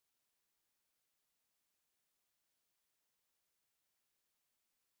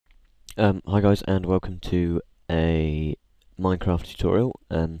Hi guys, and welcome to a Minecraft tutorial.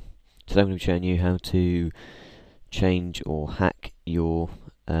 Today I'm going to be showing you how to change or hack your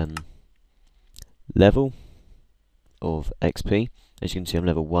level of XP. As you can see, I'm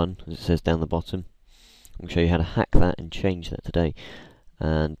level 1, as it says down the bottom. I'm going to show you how to hack that and change that today.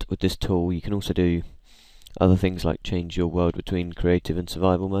 And with this tool you can also do other things like change your world between creative and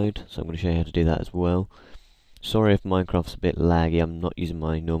survival mode, so I'm going to show you how to do that as well. Sorry if Minecraft's a bit laggy, I'm not using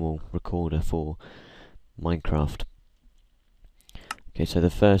my normal recorder for Minecraft. Okay, so the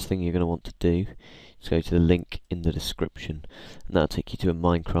first thing you're going to want to do is go to the link in the description, and that'll take you to a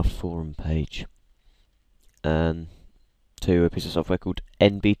Minecraft forum page, and to a piece of software called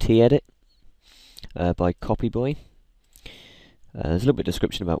NBT Edit by Copyboy. There's a little bit of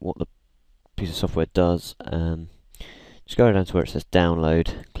description about what the piece of software does. Just go down to where it says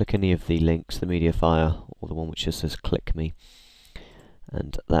download, click any of the links, the media file, or the one which just says click me,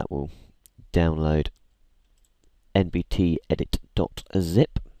 and that will download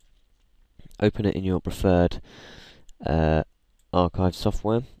nbtedit.zip. Open it in your preferred archive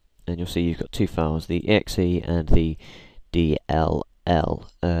software, and you'll see you've got two files, the exe and the DLL.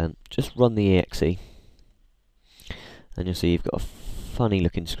 Just run the exe, and you'll see you've got a funny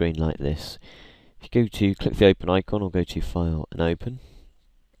looking screen like this. If you go to click the open icon, or go to file and open,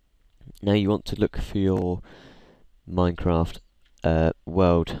 now you want to look for your Minecraft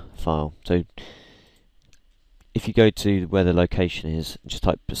world file. So if you go to where the location is, just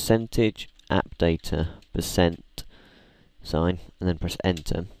type percentage app data percent sign and then press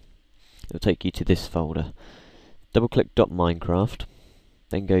enter. It'll take you to this folder. Double click .minecraft,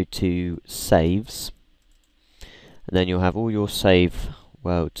 then go to saves, and then you'll have all your save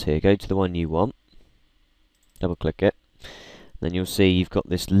worlds here. Go to the one you want, double click it, then you'll see you've got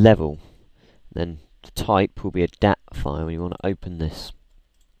this level. Then the type will be a DAT file, and you want to open this.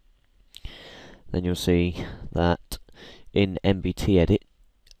 Then you'll see that in NBT Edit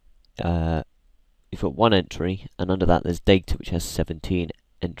you've got one entry, and under that there's data which has 17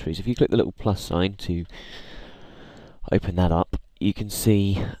 entries. If you click the little plus sign to open that up, you can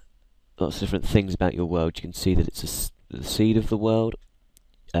see lots of different things about your world. You can see that it's the seed of the world.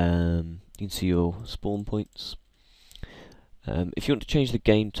 You can see your spawn points. If you want to change the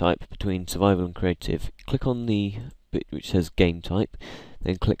game type between survival and creative, click on the bit which says game type,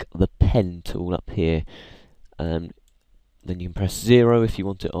 then click the pen tool up here, and then you can press 0 if you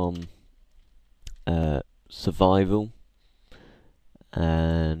want it on survival,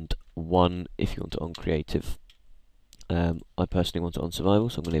 and 1 if you want it on creative. I personally want it on survival,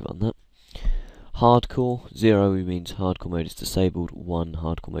 so I'm going to leave it on that. Hardcore, 0 means hardcore mode is disabled, 1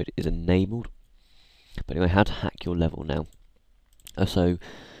 hardcore mode is enabled. But anyway, how to hack your level now. So,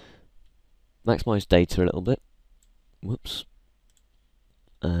 maximise data a little bit. Whoops.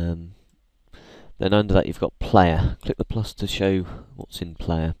 Then under that you've got player. Click the plus to show what's in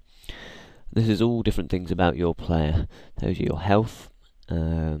player. This is all different things about your player. Tells you your health,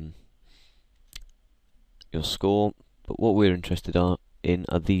 your score, but what we're interested in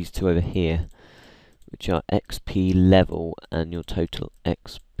are these two over here, which are XP level and your total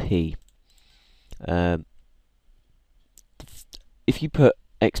XP. If you put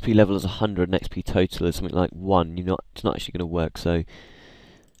XP level as 100 and XP total as something like 1, it's not actually going to work. So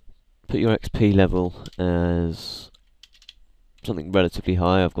put your XP level as something relatively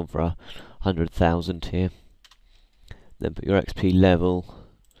high. I've gone for 100,000 here. Then put your XP level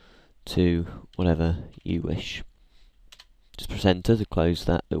to whatever you wish. Just press enter to close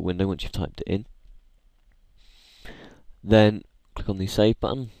that little window once you've typed it in. Then click on the save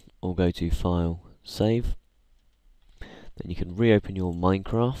button, or go to file, save. Then you can reopen your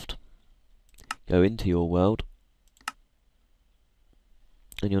Minecraft, go into your world,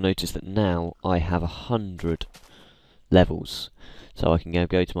 and you'll notice that now I have 100 levels. So I can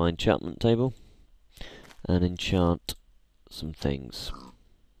go to my enchantment table and enchant some things.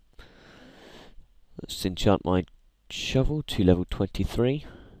 Let's enchant my shovel to level 23.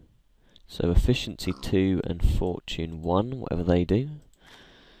 So efficiency 2 and fortune 1, whatever they do.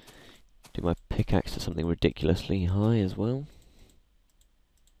 Do my pickaxe to something ridiculously high as well.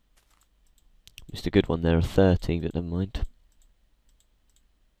 Missed a good one there, a 30, but never mind.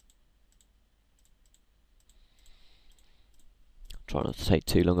 Try not to take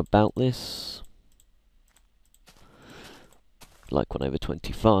too long about this. Like 1 over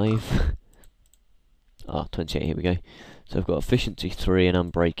 25. 28, here we go. So I've got efficiency 3 and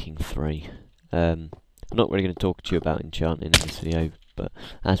unbreaking 3. I'm not really going to talk to you about enchanting in this video, but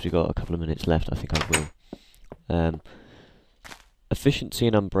as we've got a couple of minutes left, I think I will. Efficiency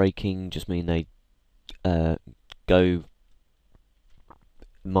and unbreaking just mean they go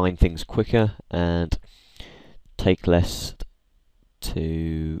mine things quicker and take less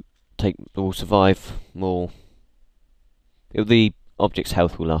or survive more. The object's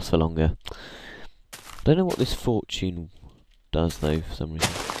health will last for longer. Don't know what this fortune does though for some reason.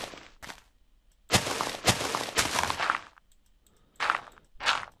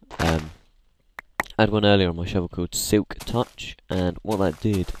 I had one earlier on my shovel called Silk Touch, and what that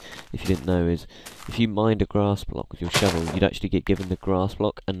did, if you didn't know, is if you mined a grass block with your shovel, you'd actually get given the grass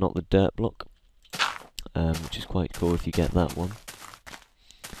block and not the dirt block, which is quite cool if you get that one.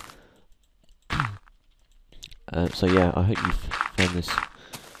 So yeah, I hope you've found this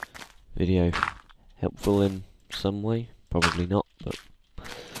video helpful in some way. Probably not, but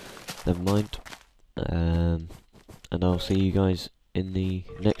never mind. And I'll see you guys in the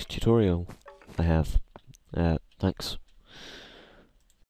next tutorial I have. Thanks.